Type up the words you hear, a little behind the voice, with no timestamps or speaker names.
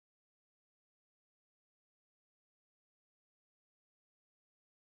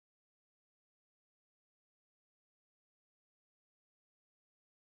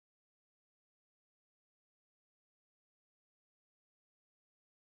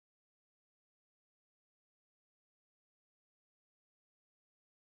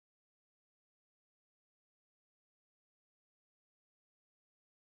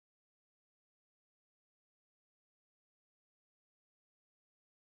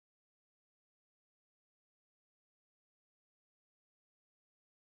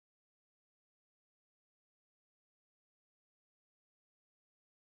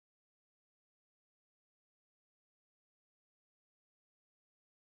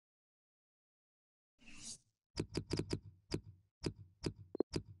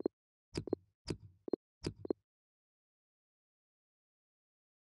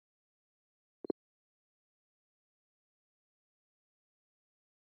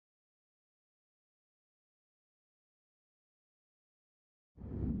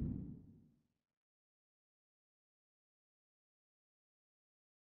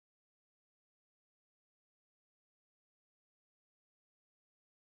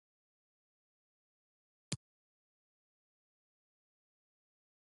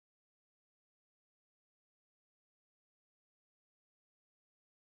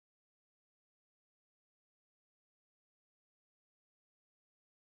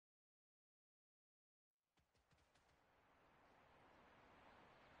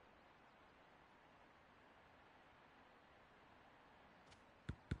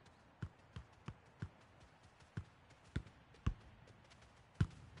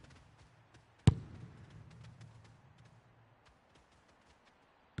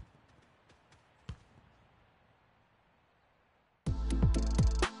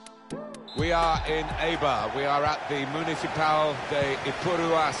We are in Eibar. We are at the Municipal de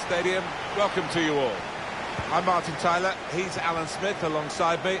Ipurua Stadium. Welcome to you all. I'm Martin Tyler, he's Alan Smith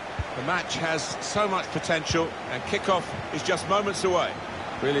alongside me. The match has so much potential and kick-off is just moments away.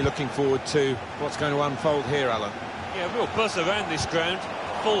 Really looking forward to what's going to unfold here, Alan. Yeah, real buzz around this ground.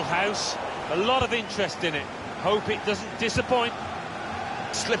 Full house, a lot of interest in it. Hope it doesn't disappoint.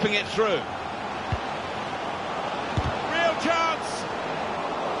 Slipping it through. Real chance!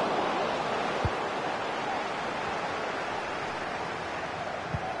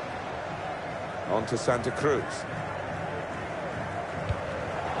 On to Santa Cruz.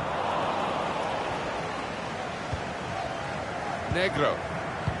 Negro.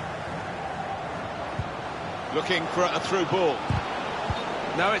 Looking for a through ball.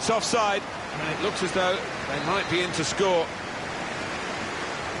 No, it's offside. And it looks as though they might be in to score.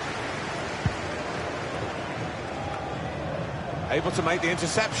 Able to make the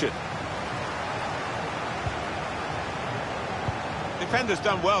interception. Defender's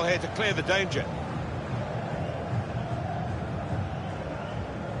done well here to clear the danger.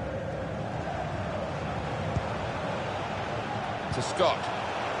 To Scott.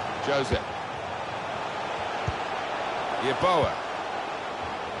 Joseph. Yeboah.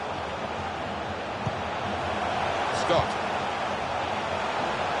 Scott.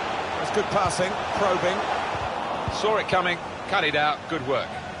 That's good passing, probing. Saw it coming, cut it out, good work.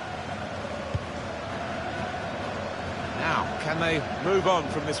 Now, can they move on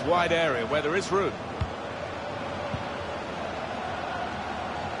from this wide area where there is room?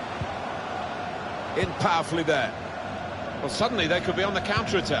 In powerfully there. Well, suddenly they could be on the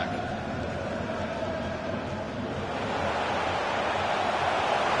counter-attack.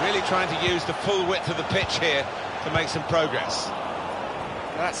 Really trying to use the full width of the pitch here to make some progress.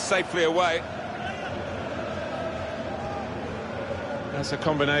 That's safely away. That's a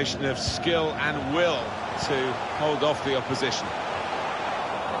combination of skill and will to hold off the opposition.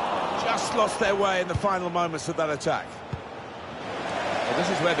 Just lost their way in the final moments of that attack. Well, this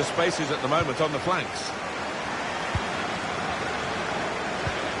is where the space is at the moment on the flanks.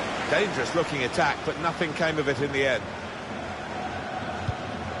 Dangerous looking attack, but nothing came of it in the end.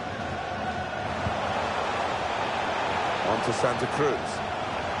 On to Santa Cruz.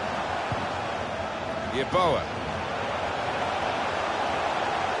 Yeboah.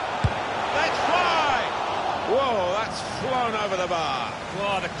 Let's fly! Whoa, that's flown over the bar.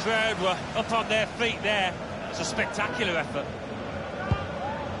 Wow, the crowd were up on their feet there. It's a spectacular effort.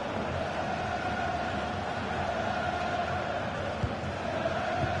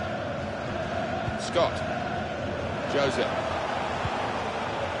 Scott. Joseph.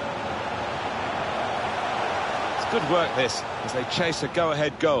 It's good work this, as they chase a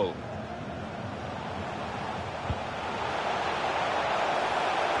go-ahead goal.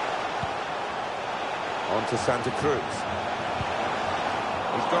 On to Santa Cruz.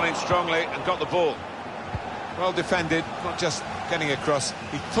 He's gone in strongly and got the ball. Well defended, not just getting across,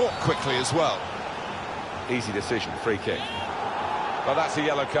 he thought quickly as well. Easy decision, free kick. Well, that's a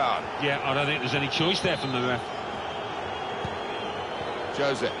yellow card. Yeah, I don't think there's any choice there from the ref.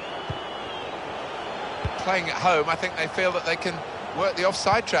 Joseph. Playing at home, I think they feel that they can work the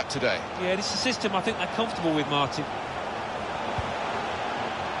offside trap today. Yeah, this is a system I think they're comfortable with, Martin.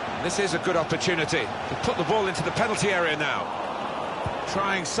 This is a good opportunity to put the ball into the penalty area now.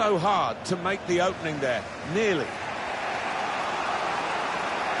 Trying so hard to make the opening there. Nearly.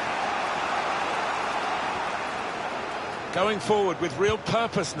 Going forward with real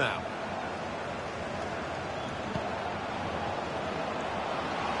purpose now.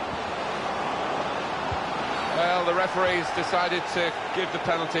 Well, the referee's decided to give the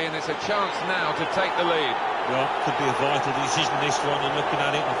penalty, and it's a chance now to take the lead. Well, could be a vital decision, this one, and looking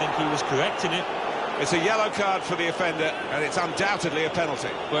at it, I think he was correct in it. It's a yellow card for the offender, and it's undoubtedly a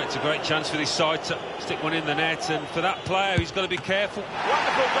penalty. Well, it's a great chance for this side to stick one in the net, and for that player, he's got to be careful.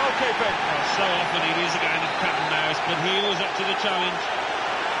 Wonderful goalkeeping. Well, so often it is a game of cat and mouse, but he was up to the challenge.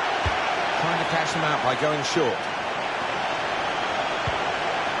 Trying to catch them out by going short.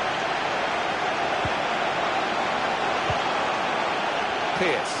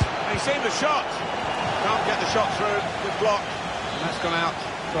 Pierce. He's seen the shot. Can't get the shot through. Good block. And that's gone out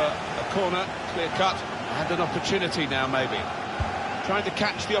for a corner. Clear cut. And an opportunity now, maybe. Trying to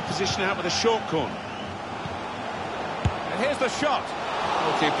catch the opposition out with a short corner. And here's the shot.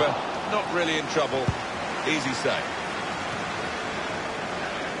 Goalkeeper not really in trouble. Easy save.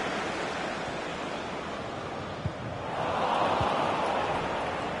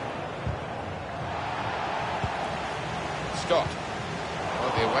 Scott. Well,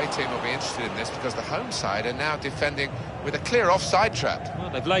 the away team will be interested in this because the home side are now defending with a clear offside trap.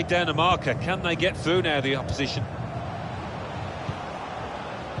 Well, they've laid down a marker. Can they get through now, the opposition?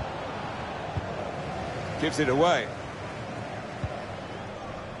 Gives it away.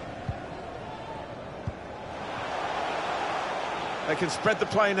 They can spread the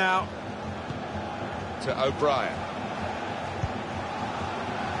play now to O'Brien.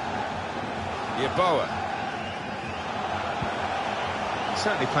 Yeboah.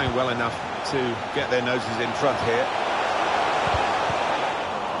 Certainly playing well enough to get their noses in front here.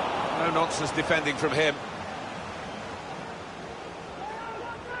 No nonsense defending from him.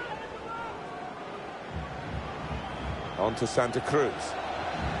 On to Santa Cruz.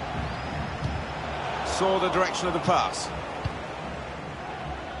 Saw the direction of the pass.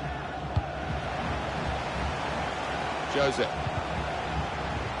 Joseph.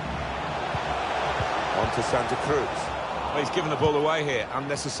 On to Santa Cruz. Well, he's given the ball away here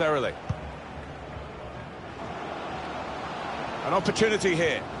unnecessarily. An opportunity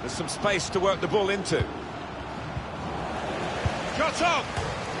here. There's some space to work the ball into. Shot on!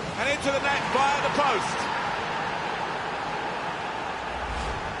 And into the net via the post.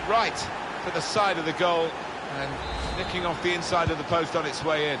 Right to the side of the goal and nicking off the inside of the post on its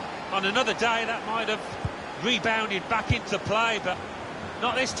way in. On another day, that might have rebounded back into play, but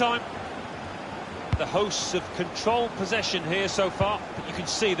not this time. The hosts have controlled possession here so far, but you can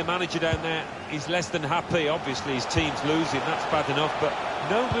see the manager down there is less than happy. Obviously his team's losing, that's bad enough, but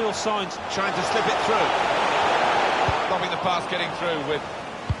no real signs. Trying to slip it through. Stopping the pass getting through with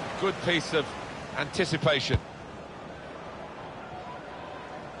good piece of anticipation.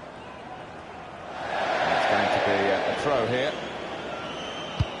 It's going to be a throw here.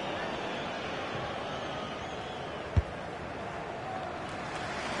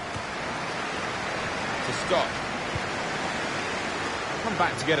 Scott. Come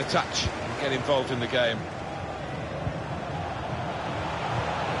back to get a touch and get involved in the game.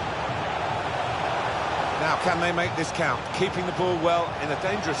 Now, can they make this count? Keeping the ball well in a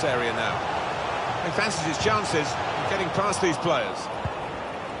dangerous area now. He fancies his chances of getting past these players.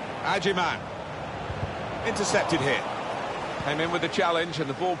 Ajiman. Intercepted here. Came in with the challenge and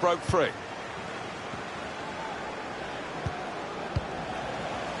the ball broke free.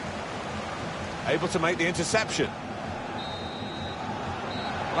 Able to make the interception.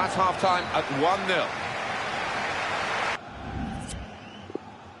 Well, that's half-time at 1-0.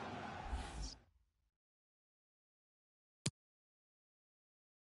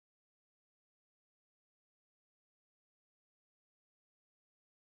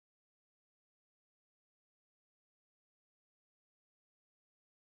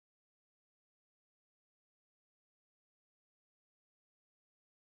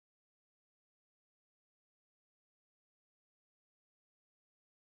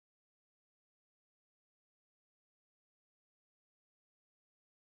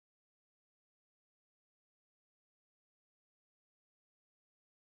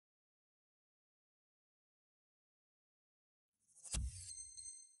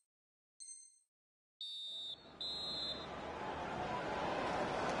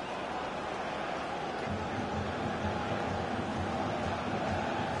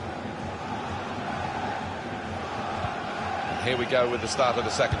 Here we go with the start of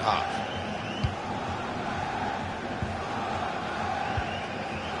the second half.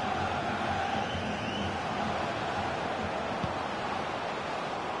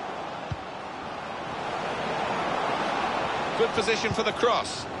 Good position for the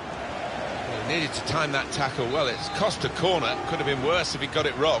cross. Well, he needed to time that tackle well. It's cost a corner. Could have been worse if he got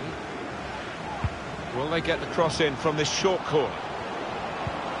it wrong. Will they get the cross in from this short corner?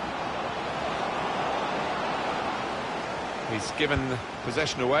 He's given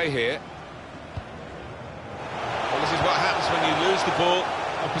possession away here. Well, this is what happens when you lose the ball.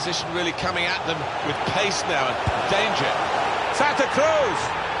 Opposition really coming at them with pace now and danger. Santa Cruz!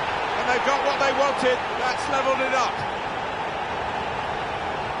 And they've got what they wanted. That's levelled it up.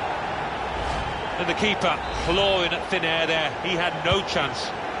 And the keeper clawing at thin air there. He had no chance.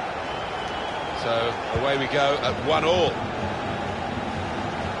 So away we go at 1-1.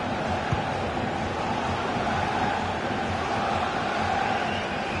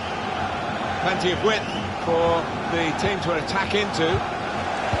 Plenty of width for the team to attack into.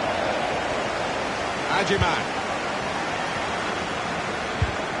 Ajiman.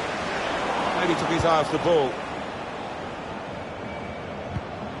 Maybe took his eye off the ball.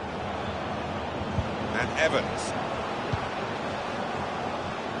 And Evans.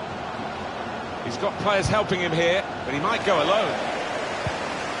 He's got players helping him here, but he might go alone.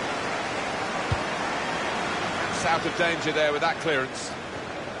 It's out of danger there with that clearance.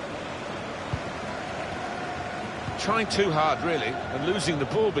 Trying too hard, really, and losing the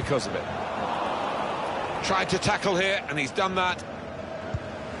ball because of it. Tried to tackle here, and he's done that.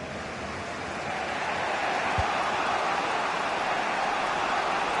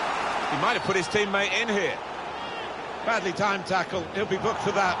 He might have put his teammate in here. Badly timed tackle. He'll be booked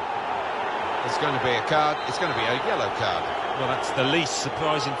for that. It's going to be a card. It's going to be a yellow card. Well, that's the least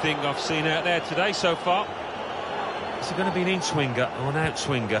surprising thing I've seen out there today so far. Is it going to be an in-swinger or an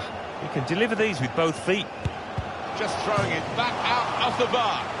out-swinger? He can deliver these with both feet. Just throwing it back out off the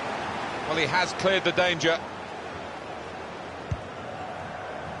bar. Well, he has cleared the danger.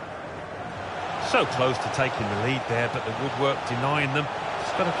 So close to taking the lead there, but the woodwork denying them.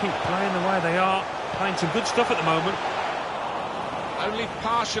 Just got to keep playing the way they are. Playing some good stuff at the moment. Only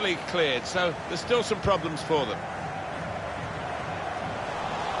partially cleared, so there's still some problems for them.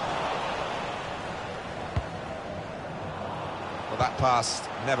 Well, that pass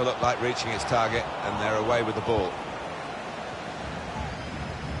never looked like reaching its target, and they're away with the ball.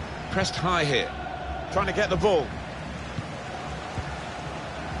 Pressed high here, trying to get the ball.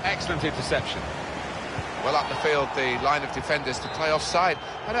 Excellent interception. Well up the field, the line of defenders to play offside.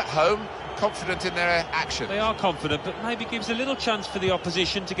 And at home, confident in their action. They are confident, but maybe gives a little chance for the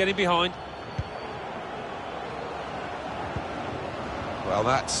opposition to get in behind. Well,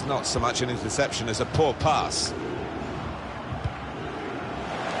 that's not so much an interception as a poor pass.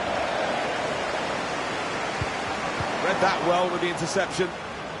 Read that well with the interception.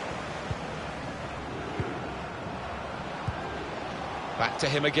 Back to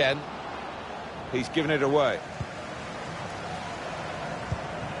him again. He's given it away.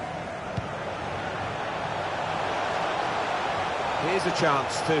 Here's a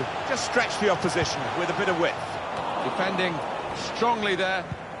chance to just stretch the opposition with a bit of width. Defending strongly there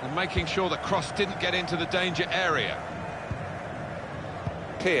and making sure the cross didn't get into the danger area.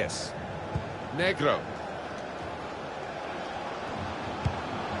 Pierce. Negro.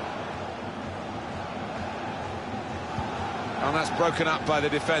 And that's broken up by the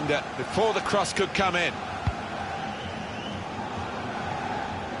defender before the cross could come in.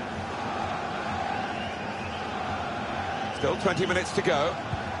 Still 20 minutes to go.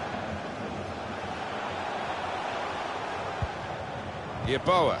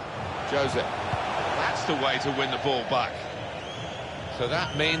 Yeboah. Jose. That's the way to win the ball back. So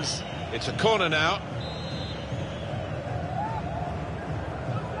that means it's a corner now.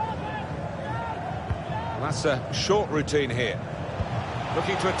 That's a short routine here.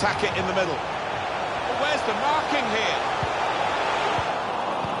 Looking to attack it in the middle. But where's the marking here?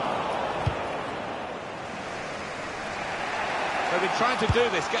 They've been trying to do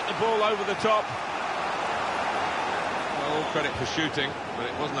this, get the ball over the top. Well, all credit for shooting, but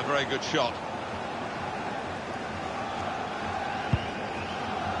it wasn't a very good shot.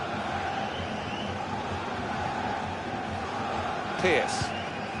 Pierce.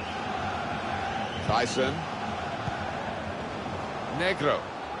 Tyson. Negro.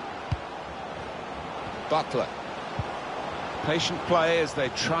 Butler. Patient play as they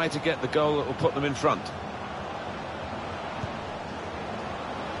try to get the goal that will put them in front.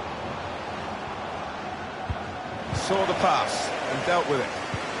 Saw the pass and dealt with it.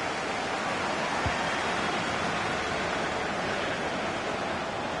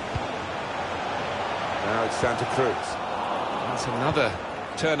 Now it's Santa Cruz. That's another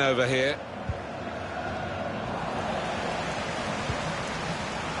turnover here.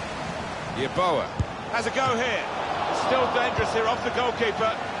 Yeboah has a go here. It's still dangerous here off the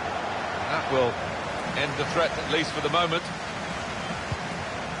goalkeeper. That will end the threat, at least for the moment.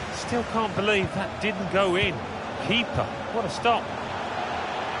 Still can't believe that didn't go in. Keeper, what a stop.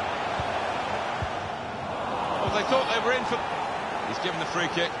 Oh, Well, they thought they were in for... He's given the free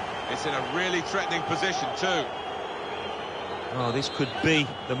kick. It's in a really threatening position too. Oh, this could be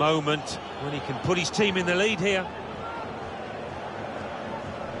the moment when he can put his team in the lead here.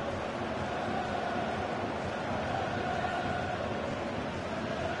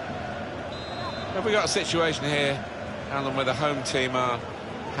 Have we got a situation here, Alan, where the home team are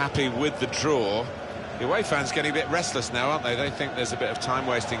happy with the draw? The away fans getting a bit restless now, aren't they? They think there's a bit of time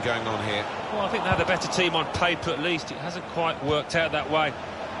wasting going on here. Well, I think they're the better team on paper at least. It hasn't quite worked out that way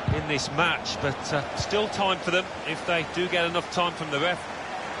in this match, but still time for them if they do get enough time from the ref.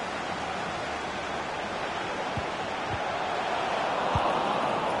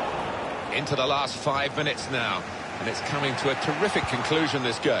 Into the last 5 minutes now, and it's coming to a terrific conclusion,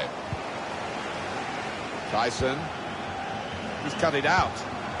 this game. Tyson, he's cut it out.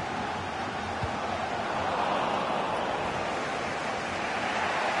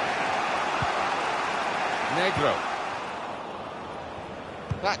 Negro.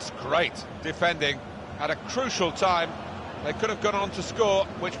 That's great defending at a crucial time. They could have gone on to score,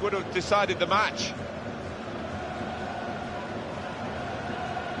 which would have decided the match.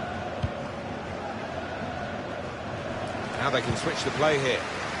 Now they can switch the play here.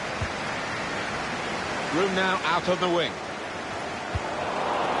 Room now out on the wing.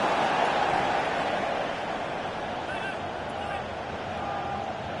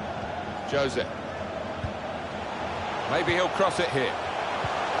 Jose. Maybe he'll cross it here.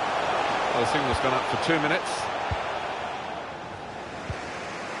 Well, the signal's gone up for 2 minutes.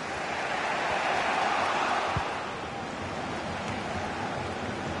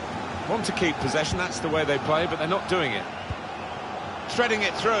 Want to keep possession, that's the way they play, but they're not doing it. Threading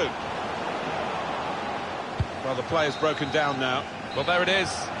it through. Well, the play is broken down now. Well, there it is.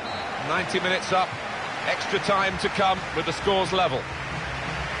 90 minutes up. Extra time to come with the scores level.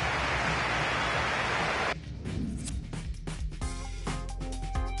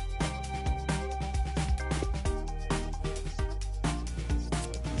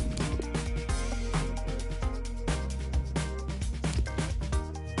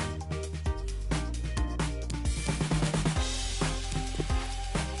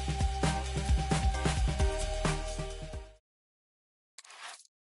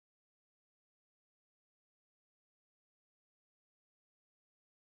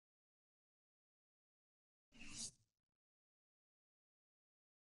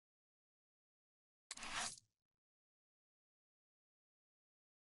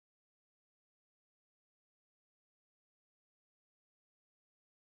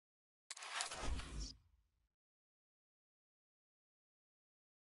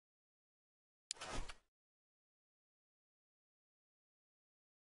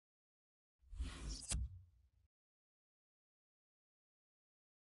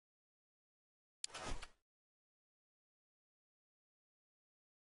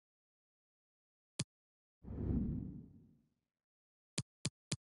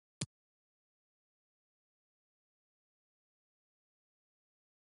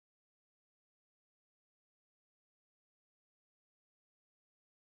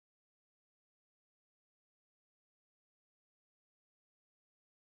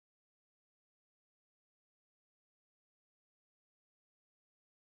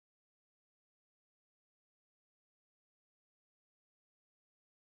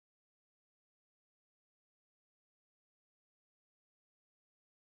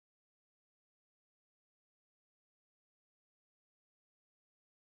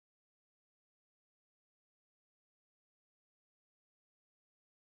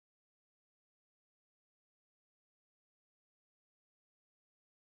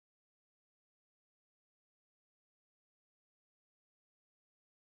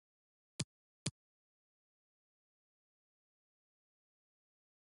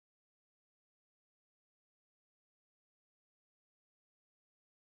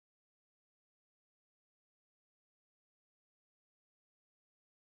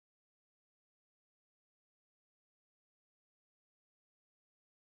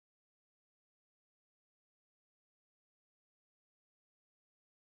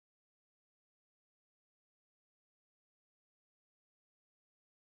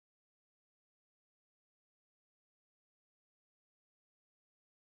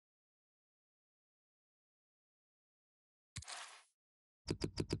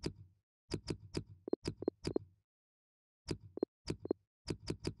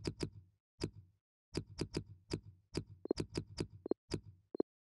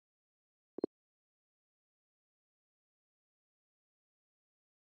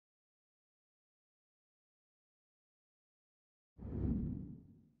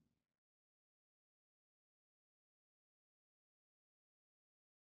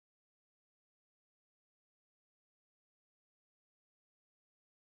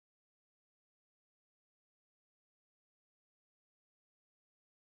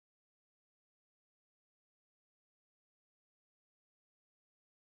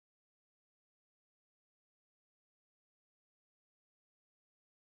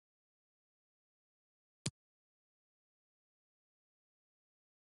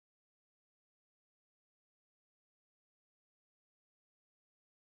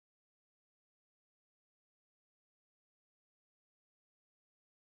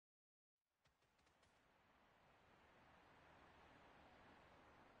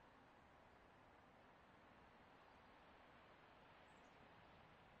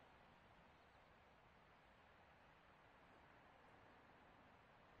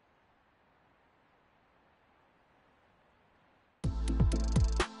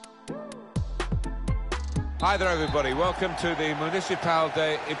 Hi there, everybody. Welcome to the Municipal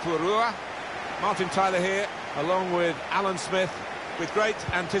de Ipurua. Martin Tyler here, along with Alan Smith. With great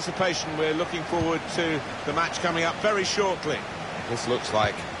anticipation, we're looking forward to the match coming up very shortly. This looks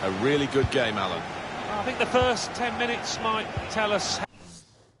like a really good game, Alan. I think the first 10 minutes might tell us.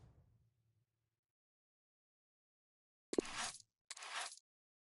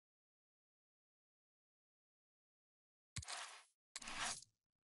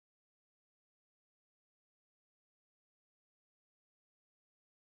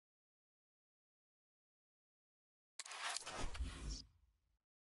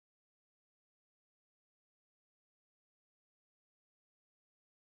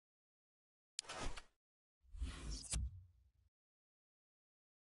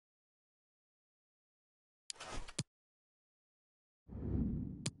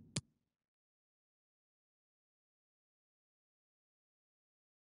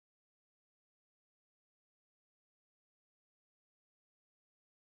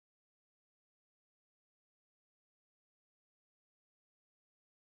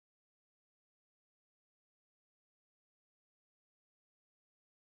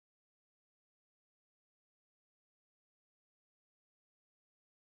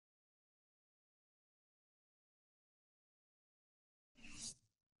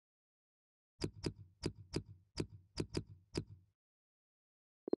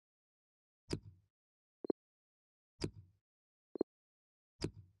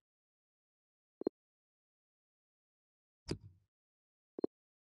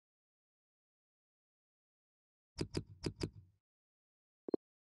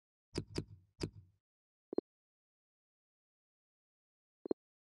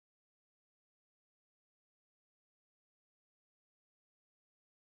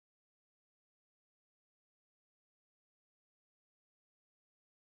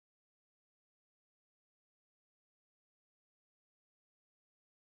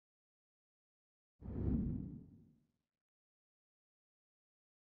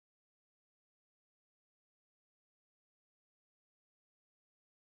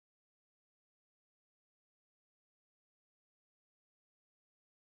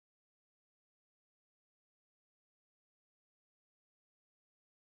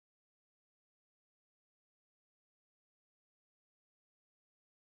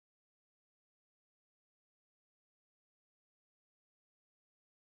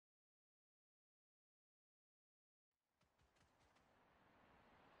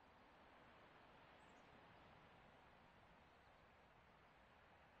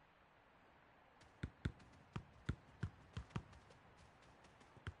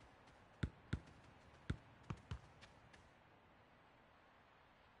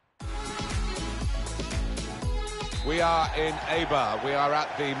 We are in Eibar. We are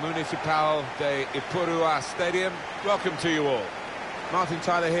at the Municipal de Ipurua Stadium. Welcome to you all. Martin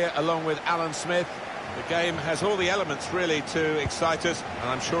Tyler here, along with Alan Smith. The game has all the elements, really, to excite us, and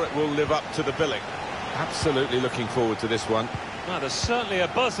I'm sure it will live up to the billing. Absolutely looking forward to this one. Well, there's certainly a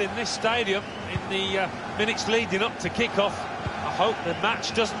buzz in this stadium in the minutes leading up to kick-off. I hope the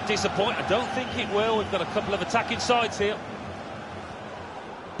match doesn't disappoint. I don't think it will. We've got a couple of attacking sides here.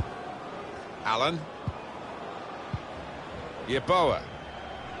 Alan. Yeboah.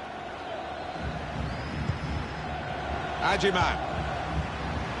 Ajiman.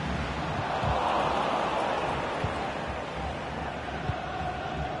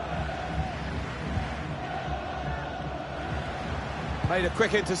 Made a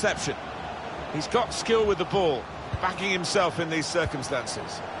quick interception. He's got skill with the ball, backing himself in these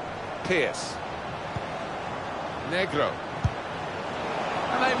circumstances. Pierce. Negro.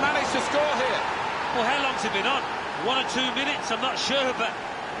 And they managed to score here. Well, how long's it been on? 1 or 2 minutes, I'm not sure, but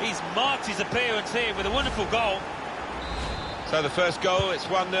he's marked his appearance here with a wonderful goal. So the first goal, it's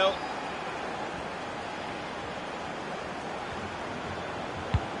 1-0.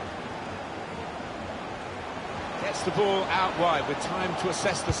 Gets the ball out wide with time to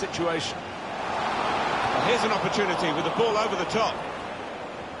assess the situation. Well, here's an opportunity with the ball over the top.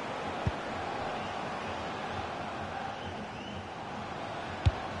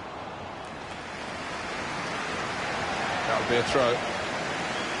 That'll be a throw.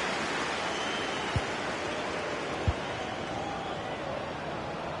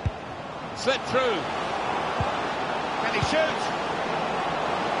 Slip through. Can he shoot?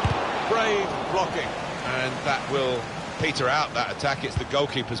 Brave blocking. And that will peter out that attack. It's the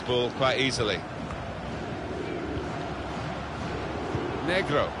goalkeeper's ball quite easily.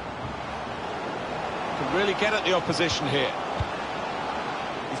 Negro. Can really get at the opposition here.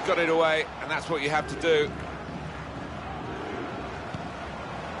 He's got it away, and that's what you have to do.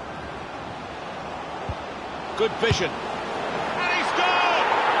 Good vision. And he's gone!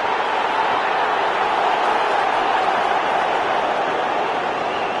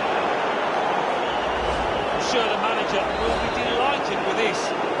 I'm sure the manager will be delighted with this.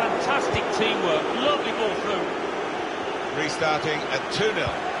 Fantastic teamwork, lovely ball through. Restarting at 2-0. The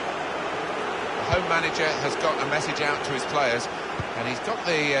home manager has got a message out to his players, and he's got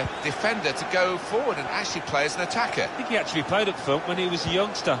the defender to go forward and actually play as an attacker. I think he actually played up front when he was a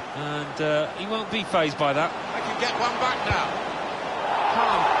youngster, and he won't be fazed by that. I can get one back now.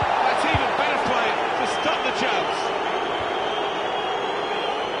 Calm. That's even better play to stop the chance.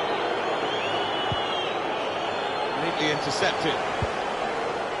 Neatly intercepted.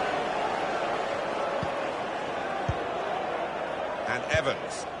 And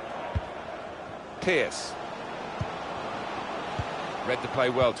Evans. Pierce. Read the play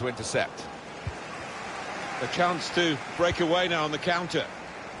well to intercept. A chance to break away now on the counter.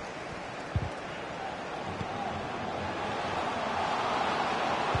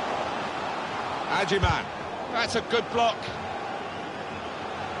 Ajiman. That's a good block.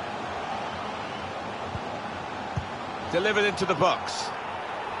 Delivered into the box.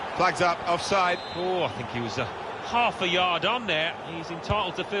 Flags up, offside. Oh, I think he was half a yard on there. He's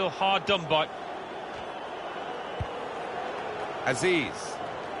entitled to feel hard done by. Aziz.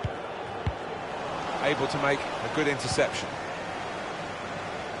 Able to make a good interception.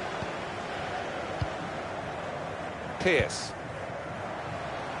 Pierce.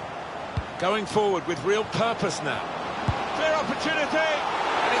 Going forward with real purpose now. Clear opportunity,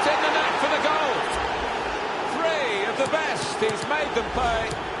 and it's in the net for the goal. Three of the best, he's made them pay,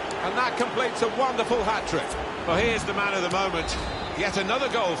 and that completes a wonderful hat-trick. Well, here's the man of the moment. Yet another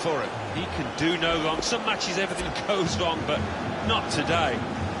goal for him. He can do no wrong. Some matches everything goes wrong, but not today.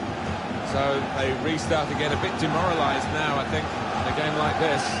 So they restart again, a bit demoralised now, I think, in a game like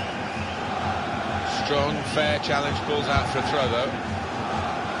this. Strong, fair challenge, pulls out for a throw, though.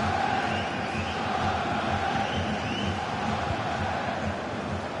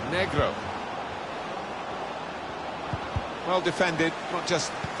 Negro. Well defended, not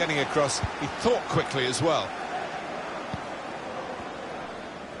just getting across, he thought quickly as well.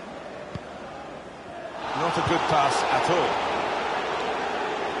 Not a good pass at all.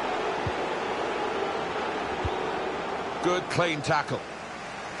 Good, clean tackle.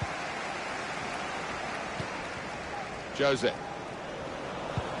 Jose.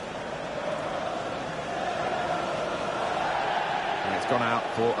 And it's gone out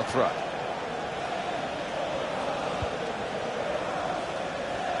for a throw.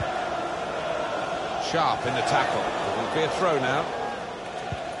 Sharp in the tackle. It will be a throw now.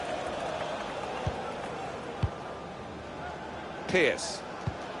 Pierce.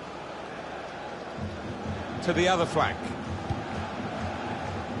 To the other flank.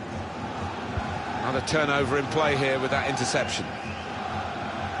 Another turnover in play here with that interception.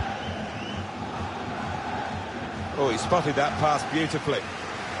 Oh, he spotted that pass beautifully.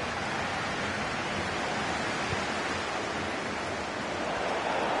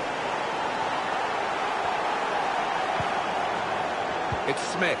 It's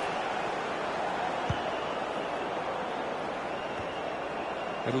Smith.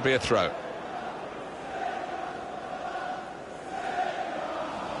 It'll be a throw.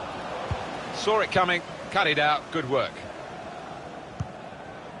 Saw it coming, cut it out, good work.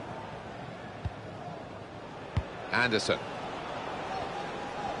 Anderson.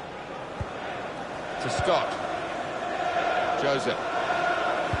 To Scott. Joseph.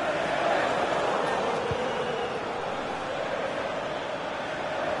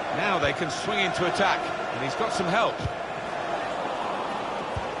 Now they can swing into attack, and he's got some help.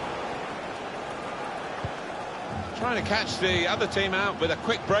 Trying to catch the other team out with a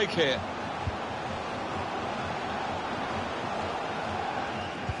quick break here.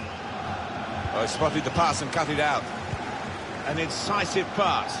 Oh, spotted the pass and cut it out. An incisive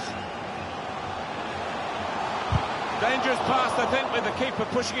pass. Dangerous pass, I think, with the keeper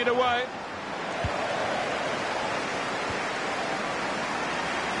pushing it away.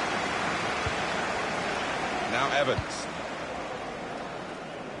 Now Evans.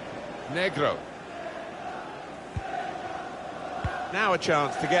 Negro. Now a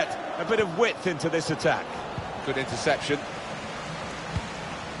chance to get a bit of width into this attack. Good interception.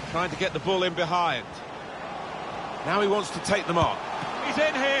 Trying to get the ball in behind. Now he wants to take them on. He's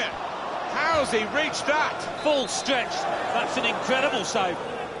in here. How's he reached that? Full stretch. That's an incredible save.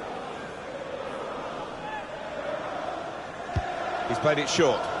 He's played it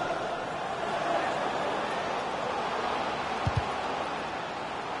short.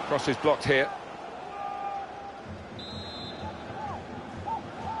 Cross is blocked here.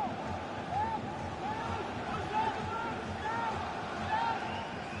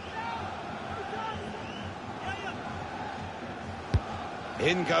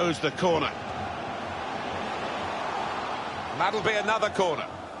 In goes the corner. And that'll be another corner.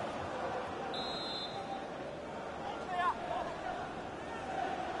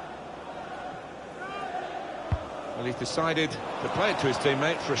 Well, he's decided to play it to his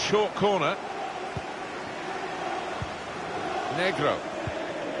teammate for a short corner. Negro.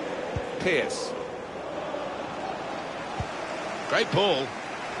 Pierce. Great ball.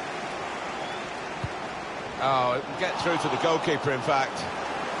 Oh, it will get through to the goalkeeper, in fact.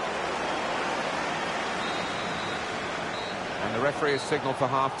 And the referee has signalled for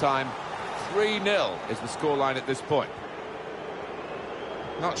half-time. 3-0 is the scoreline at this point.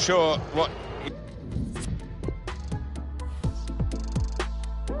 Not sure what...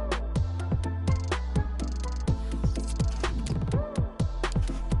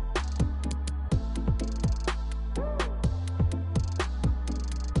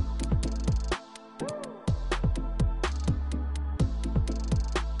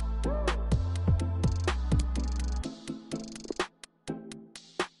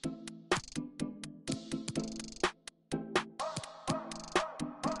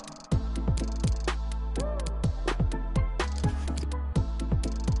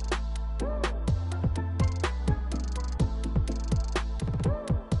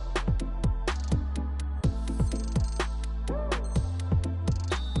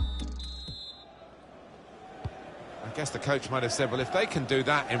 I guess the coach might have said, well, if they can do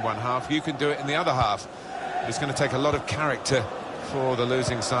that in one half, you can do it in the other half. But it's going to take a lot of character for the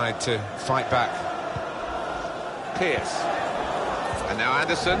losing side to fight back. Pierce. And now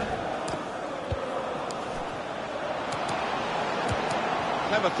Anderson.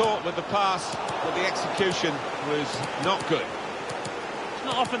 Never thought with the pass, but the execution was not good. It's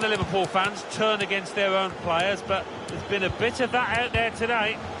not often the Liverpool fans turn against their own players, but there's been a bit of that out there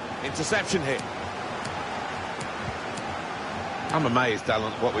today. Interception here. I'm amazed,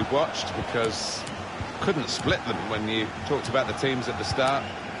 Alan, what we've watched, because couldn't split them when you talked about the teams at the start.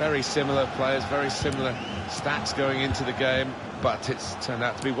 Very similar players, very similar stats going into the game, but it's turned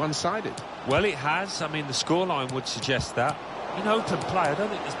out to be one-sided. Well, it has. I mean, the scoreline would suggest that. In open play, I don't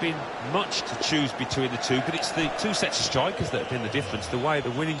think there's been much to choose between the two, but it's the two sets of strikers that have been the difference. The way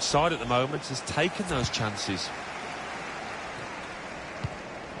the winning side at the moment has taken those chances.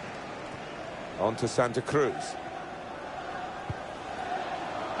 On to Santa Cruz.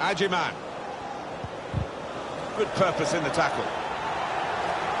 Ajiman. Good purpose in the tackle.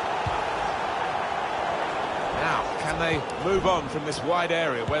 Now, can they move on from this wide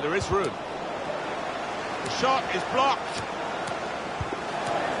area where there is room? The shot is blocked.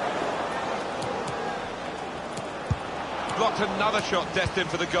 Blocked another shot destined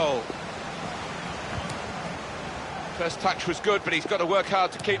for the goal. First touch was good, but he's got to work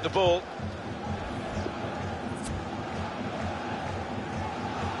hard to keep the ball.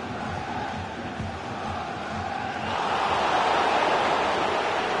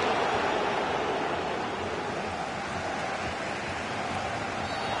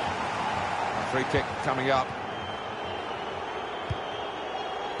 Free kick coming up.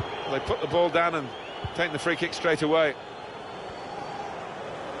 They put the ball down and take the free kick straight away.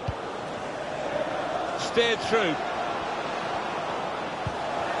 Steered through.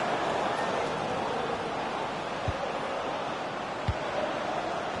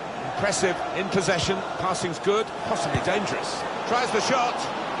 Impressive in possession. Passing's good, possibly dangerous. Tries the shot.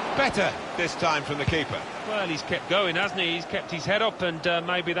 Better this time from the keeper. Well, he's kept going, hasn't he? He's kept his head up, and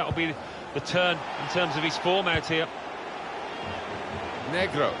maybe that'll be the turn in terms of his form out here.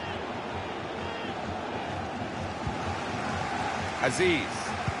 Negro. Aziz.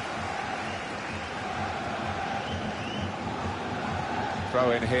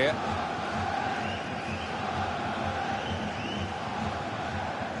 Throw in here.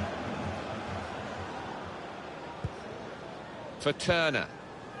 For Turner.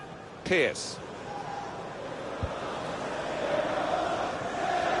 Pierce.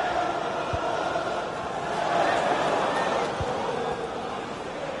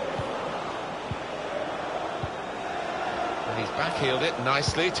 And he's backheeled it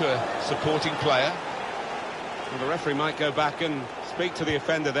nicely to a supporting player. Well, the referee might go back and speak to the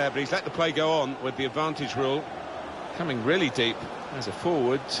offender there, but he's let the play go on with the advantage rule. Coming really deep as a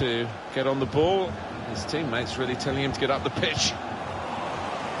forward to get on the ball. His teammates really telling him to get up the pitch.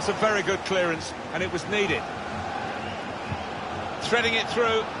 It's a very good clearance, and it was needed. Threading it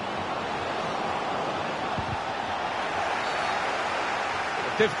through.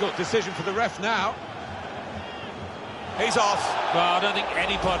 A difficult decision for the ref now. He's off. Well, I don't think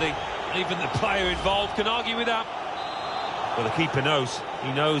anybody, even the player involved, can argue with that. Well, the keeper knows.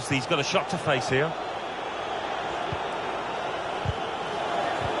 He knows he's got a shot to face here.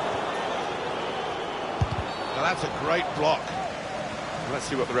 That's a great block. Let's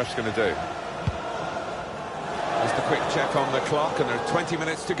see what the ref's going to do. Just a quick check on the clock, and there are 20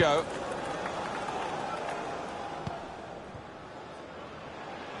 minutes to go.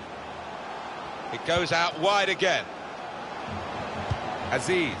 It goes out wide again.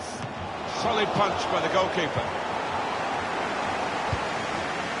 Aziz. Solid punch by the goalkeeper.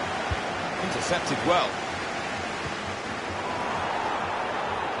 Intercepted well.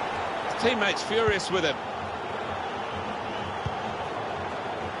 His teammates furious with him.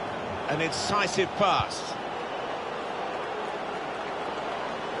 An incisive pass.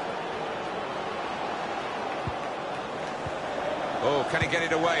 Oh, can he get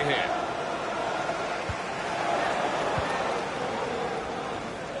it away here?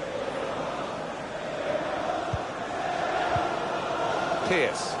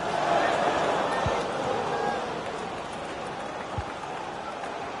 Pierce.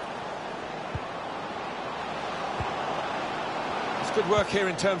 It's good work here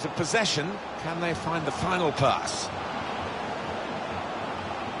in terms of possession. Can they find the final pass?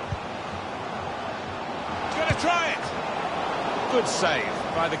 He's going to try it. Good save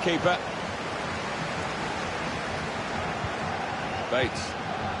by the keeper. Bates.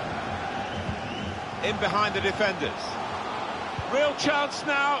 In behind the defenders. Real chance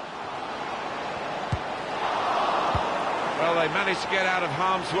now. Well, they managed to get out of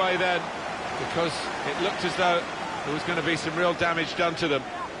harm's way then, because it looked as though there was going to be some real damage done to them.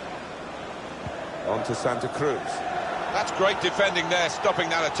 On to Santa Cruz. That's great defending there, stopping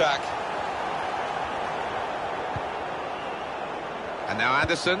that attack. And now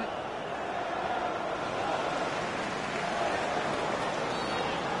Anderson.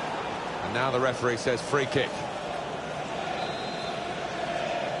 And now the referee says free kick.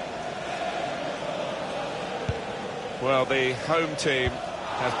 Well, the home team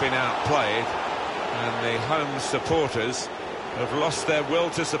has been outplayed, and the home supporters have lost their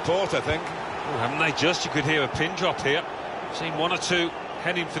will to support, I think. Oh, haven't they just? You could hear a pin drop here. Seen one or two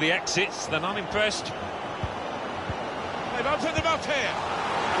heading for the exits. They're not impressed. They've opened them up here.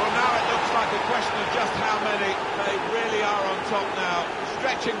 Well, now it looks like a question of just how many. They really are on top now,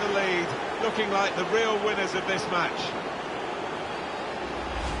 stretching the lead, looking like the real winners of this match.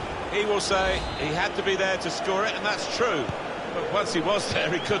 He will say he had to be there to score it, and that's true. But once he was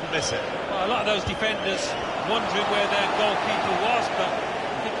there, he couldn't miss it. Well, a lot of those defenders wondering where their goalkeeper was, but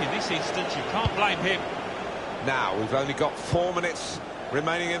I think in this instance you can't blame him. Now, we've only got 4 minutes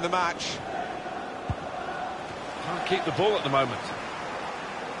remaining in the match. Can't keep the ball at the moment.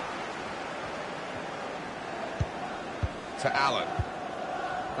 To Allen.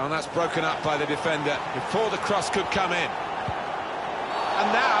 And that's broken up by the defender before the cross could come in. And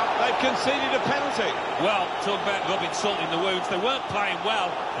now they've conceded a penalty. Well, talk about rubbing salt in the wounds. They weren't playing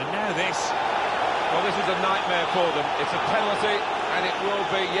well, and now this. Well, this is a nightmare for them. It's a penalty, and it will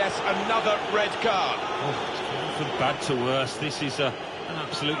be, yes, another red card. Oh, it's gone from bad to worse. This is an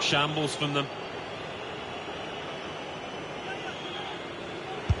absolute shambles from them.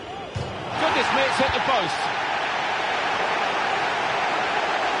 Goodness me, it's hit the post.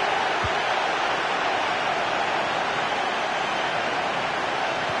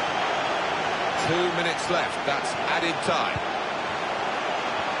 Minutes left, that's added time.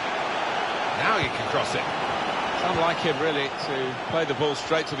 Now you can cross it. It's unlike him, really, to play the ball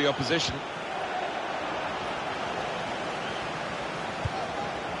straight to the opposition.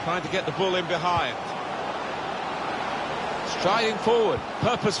 Trying to get the ball in behind. Striding forward,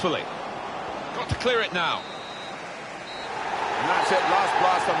 purposefully. Got to clear it now. And that's it, last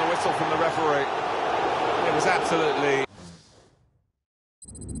blast on the whistle from the referee. It was absolutely...